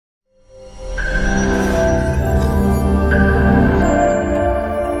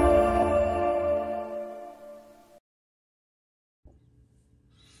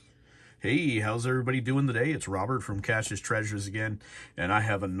Hey, how's everybody doing today? It's Robert from Cash's Treasures again, and I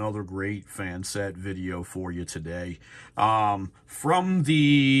have another great fan set video for you today. From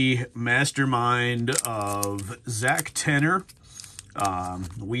the mastermind of Zac Tennar,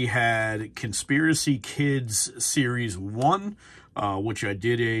 we had Konspiracy Kids Series 1, which I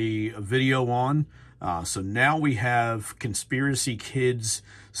did a video on. So now we have Konspiracy Kids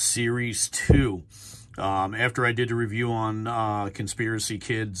Series 2. After I did the review on Konspiracy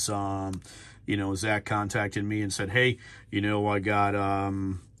Kids, Zac contacted me and said, hey, I got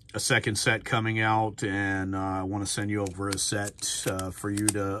a second set coming out, and I want to send you over a set for you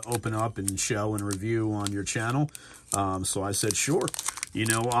to open up and show and review on your channel. So I said, sure.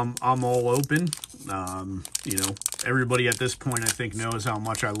 I'm all open. Everybody at this point, I think, knows how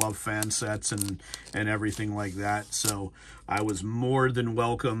much I love fan sets and everything like that. So I was more than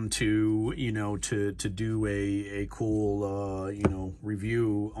welcome to, to do a cool,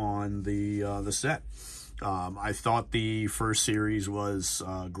 review on the set. I thought the first series was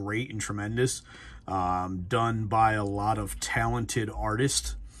great and tremendous, done by a lot of talented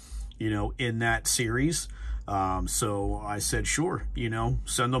artists, in that series. So I said, sure,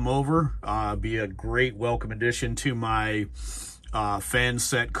 send them over, be a great welcome addition to my fan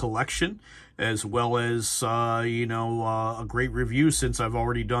set collection, as well as, a great review since I've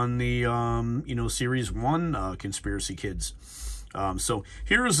already done the, Series 1 Konspiracy Kids. So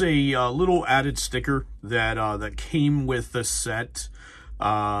here's a little added sticker that that came with the set,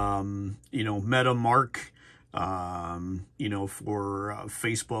 Meta Mark, for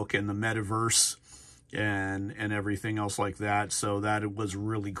Facebook and the metaverse and everything else like that. So that it was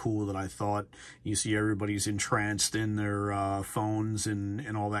really cool. That I thought, you see everybody's entranced in their phones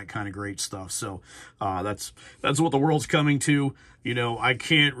and all that kind of great stuff. So that's what the world's coming to. I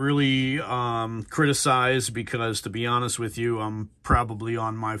can't really criticize, because to be honest with you, I'm probably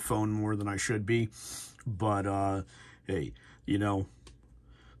on my phone more than I should be. But hey, the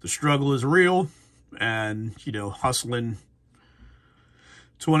struggle is real, and hustling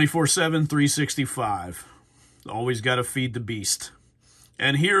 24/7, 365. Always got to feed the beast.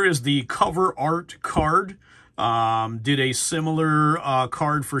 And here is the cover art card. Did a similar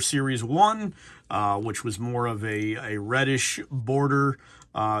card for Series 1, which was more of a reddish border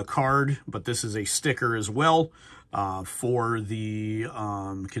card, but this is a sticker as well for the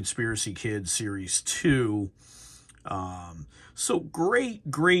Konspiracy Kids Series 2. So great,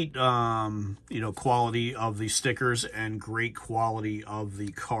 quality of the stickers, and great quality of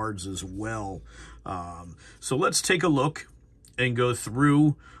the cards as well. So let's take a look and go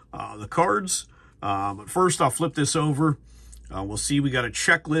through the cards. But first, I'll flip this over. We'll see we got a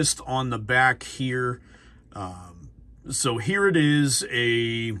checklist on the back here. So here it is,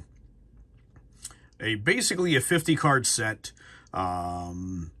 basically a 50 card set.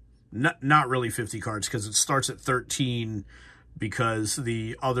 Not really 50 cards, because it starts at 13, because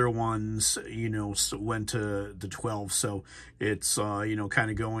the other ones, went to 12. So it's,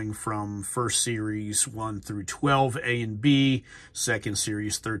 kind of going from first series 1 through 12, A and B, second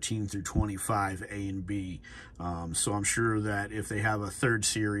series 13 through 25, A and B. So I'm sure that if they have a third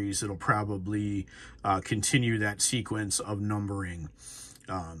series, it'll probably continue that sequence of numbering.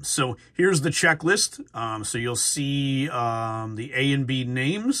 So here's the checklist. So you'll see the A and B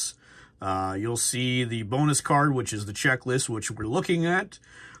names. You'll see the bonus card, which is the checklist, which we're looking at.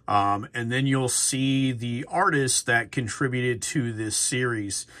 And then you'll see the artists that contributed to this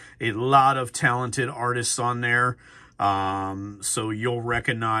series. A lot of talented artists on there. So you'll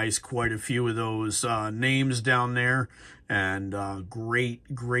recognize quite a few of those names down there. And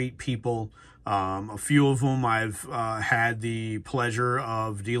great people. A few of them I've had the pleasure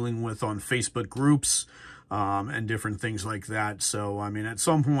of dealing with on Facebook groups. And different things like that. So, I mean, at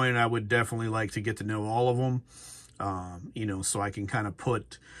some point, I would definitely like to get to know all of them, so I can kind of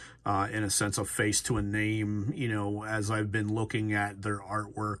put, in a sense, a face to a name, as I've been looking at their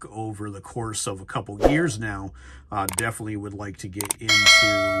artwork over the course of a couple years now. Definitely would like to get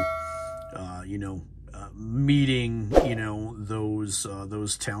into, meeting,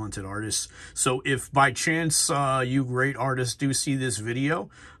 those talented artists. So if by chance you great artists do see this video,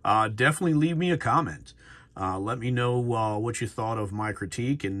 definitely leave me a comment. Let me know what you thought of my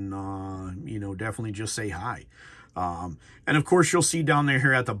critique, and, definitely just say hi. And of course, you'll see down there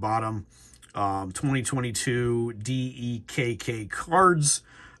here at the bottom, 2022 DEKK cards.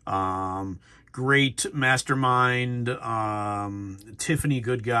 Great mastermind, Tiffany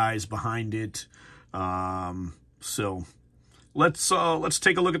good guys behind it. So let's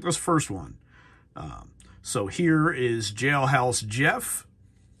take a look at this first one. So here is Jailhouse Jeff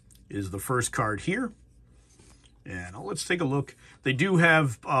is the first card here. And let's take a look. They do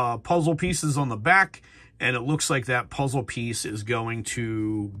have puzzle pieces on the back, and it looks like that puzzle piece is going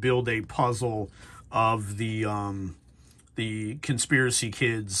to build a puzzle of the Konspiracy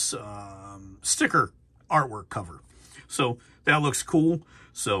Kids sticker artwork cover. So that looks cool.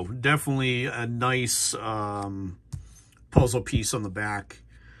 So definitely a nice puzzle piece on the back.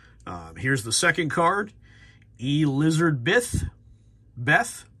 Here's the second card. Lizard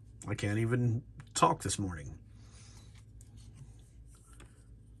Beth. I can't even talk this morning.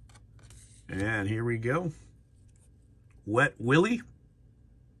 And here we go. Wet Willie.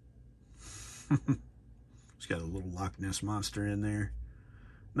 It's got a little Loch Ness Monster in there.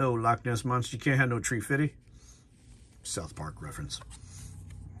 No Loch Ness Monster, you can't have no tree fitty. South Park reference.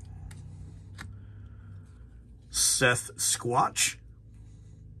 Seth Squatch.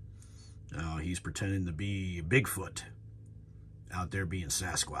 Oh, he's pretending to be Bigfoot. Out there being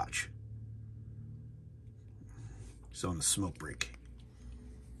Sasquatch. He's on the smoke break.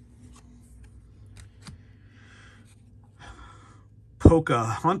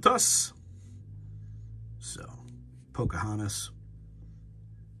 Pocahontas. So, Pocahontas.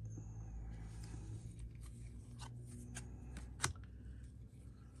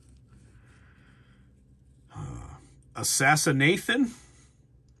 Assassinathan.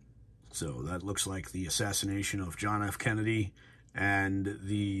 So that looks like the assassination of John F. Kennedy and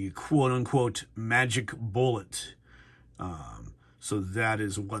the quote-unquote magic bullet. So that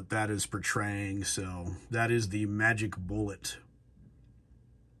is what that is portraying. So that is the magic bullet.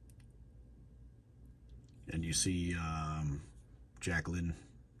 And you see Jacqueline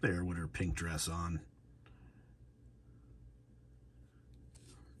there with her pink dress on.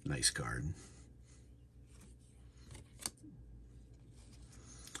 Nice card.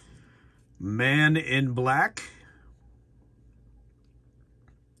 Man in Black.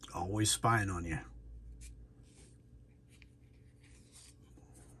 Always spying on you.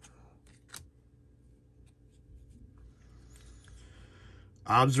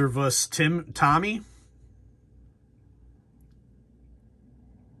 Observus Tommy.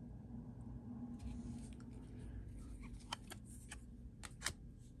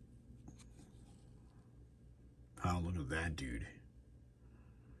 Oh, look at that dude.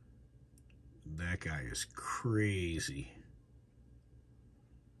 That guy is crazy.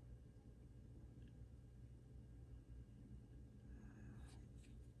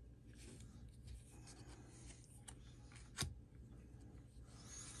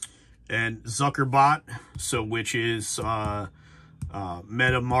 And Zuckerbot, so which is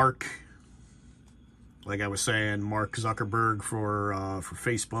Meta Mark, like I was saying, Mark Zuckerberg for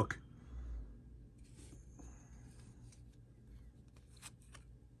Facebook.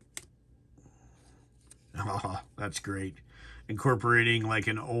 Oh, that's great. Incorporating like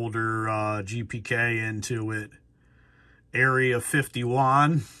an older GPK into it. Area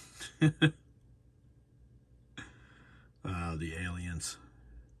 51. The aliens.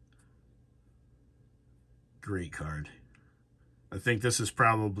 Great card. I think this is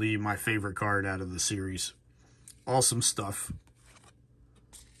probably my favorite card out of the series. Awesome stuff.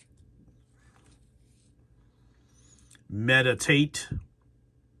 Meditate.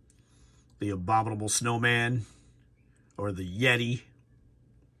 The Abominable Snowman. Or the Yeti.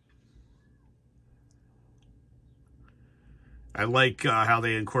 I like how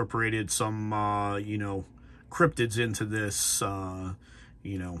they incorporated some, you know, cryptids into this,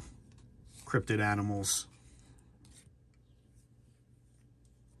 you know, cryptid animals.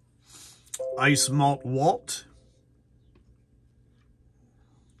 Ice Malt Walt.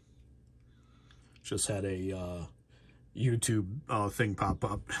 Just had a YouTube thing pop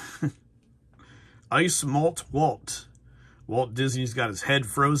up. Ice Malt Walt. Walt Disney's got his head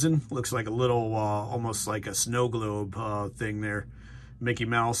frozen. Looks like a little, almost like a snow globe thing there. Mickey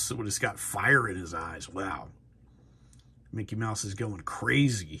Mouse would have got fire in his eyes. Wow. Mickey Mouse is going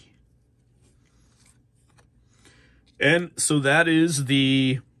crazy. And so that is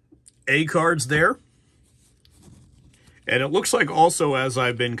the A cards there. And it looks like also, as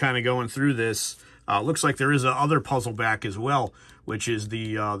I've been kind of going through this, looks like there is another puzzle back as well, which is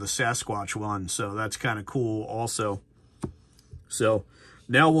the Sasquatch one. So that's kind of cool also. So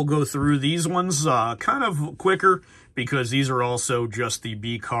now we'll go through these ones kind of quicker, because these are also just the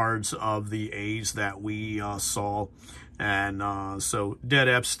B cards of the A's that we saw. And so Dead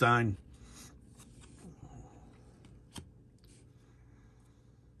Epstein.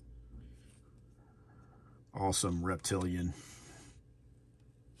 Awesome Reptilian.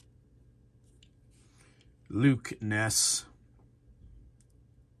 Luke Ness.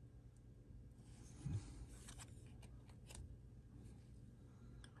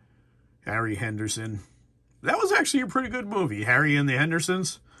 Harry Henderson. That was actually a pretty good movie. Harry and the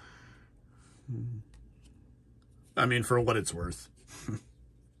Hendersons. I mean, for what it's worth.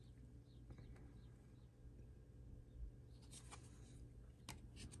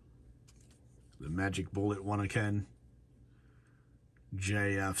 The Magic Bullet one again.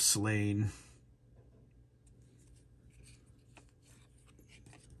 J.F. Slane.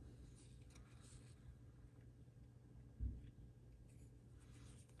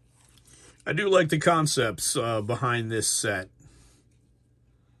 I do like the concepts behind this set.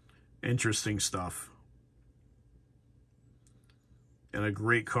 Interesting stuff. And a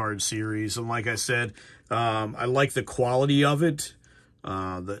great card series. And like I said, I like the quality of it.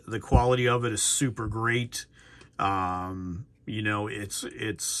 The quality of it is super great. You know,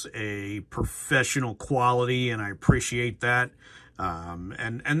 it's a professional quality, and I appreciate that.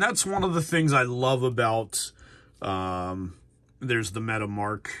 And that's one of the things I love about, there's the Meta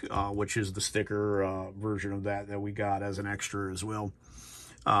Mark, which is the sticker version of that we got as an extra as well.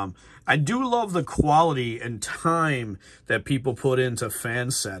 I do love the quality and time that people put into fan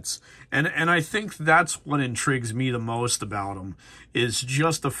sets. And I think that's what intrigues me the most about them, is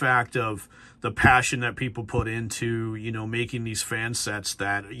just the fact of the passion that people put into, you know, making these fan sets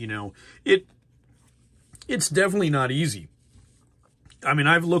that, you know, it's definitely not easy. I mean,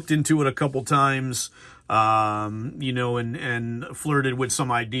 I've looked into it a couple times, you know, and flirted with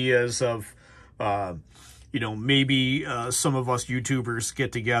some ideas of, you know, maybe some of us YouTubers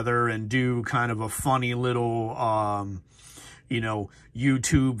get together and do kind of a funny little, you know,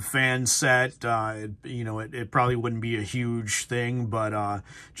 YouTube fan set. You know, it probably wouldn't be a huge thing, but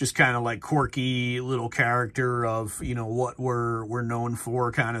just kind of like quirky little character of, you know, what we're known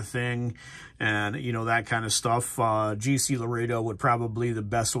for kind of thing. And, you know, that kind of stuff. GC Laredo would probably be the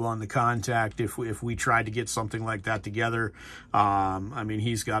best one to contact if we tried to get something like that together. I mean,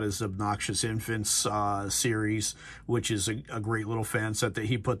 he's got his Obnoxious Infants series, which is a great little fan set that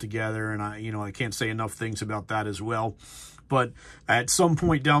he put together. And you know, I can't say enough things about that as well. But at some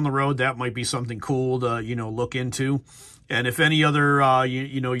point down the road, that might be something cool to, you know, look into. And if any other,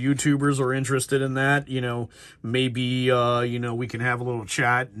 you know, YouTubers are interested in that, you know, maybe, you know, we can have a little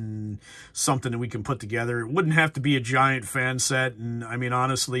chat and something that we can put together. It wouldn't have to be a giant fan set. And I mean,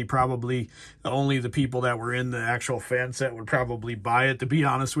 honestly, probably only the people that were in the actual fan set would probably buy it, to be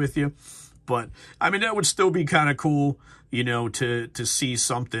honest with you. But I mean, that would still be kind of cool, you know, to see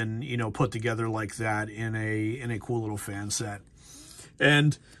something, you know, put together like that in a cool little fan set.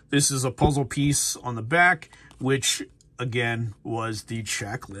 And this is a puzzle piece on the back, which again was the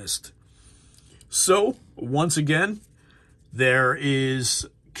checklist. So once again, there is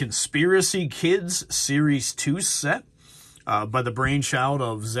Konspiracy Kids Series 2 set by the brainchild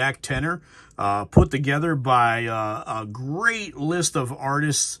of Zac Tennar, put together by a great list of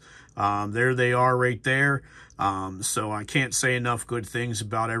artists. There they are right there. So I can't say enough good things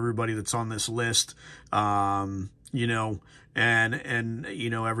about everybody that's on this list, you know, and, you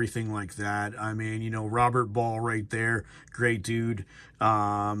know, everything like that. I mean, you know, Robert Ball right there, great dude,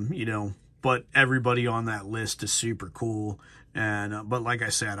 you know, but everybody on that list is super cool. And, but like I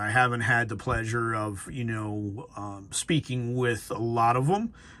said, I haven't had the pleasure of, you know, speaking with a lot of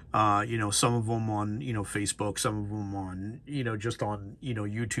them. You know, some of them on, you know, Facebook, some of them on, you know, just on, you know,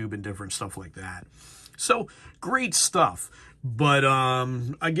 YouTube and different stuff like that. So great stuff. But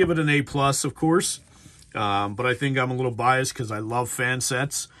I give it an A+, of course. But I think I'm a little biased because I love fan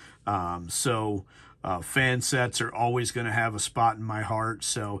sets. So fan sets are always going to have a spot in my heart.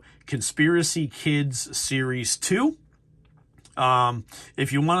 So Konspiracy Kids Series 2.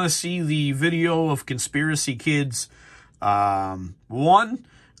 If you want to see the video of Konspiracy Kids 1,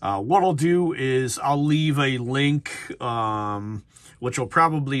 what I'll do is I'll leave a link, which will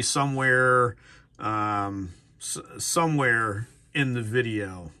probably somewhere in the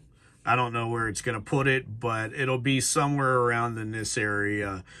video. I don't know where it's going to put it, but it'll be somewhere around in this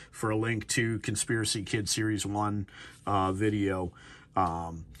area for a link to Konspiracy Kids Series 1 video.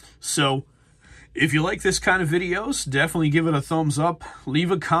 So if you like this kind of videos, definitely give it a thumbs up.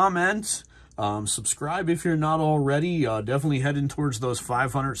 Leave a comment. Subscribe if you're not already. Definitely heading towards those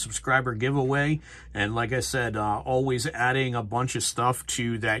 500 subscriber giveaway. And like I said, always adding a bunch of stuff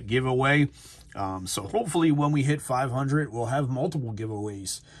to that giveaway. So hopefully when we hit 500, we'll have multiple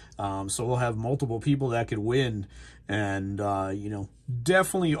giveaways. So we'll have multiple people that could win. And, you know,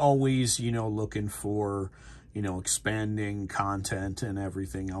 definitely always, you know, looking for, you know, expanding content and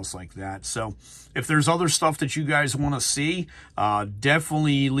everything else like that. So if there's other stuff that you guys want to see,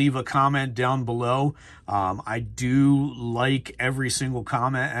 definitely leave a comment down below. I do like every single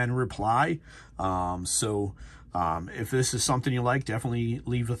comment and reply. So If this is something you like, definitely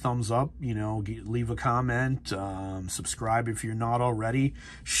leave a thumbs up, you know, leave a comment, subscribe if you're not already,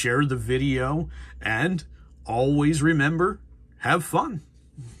 share the video, and always remember, have fun.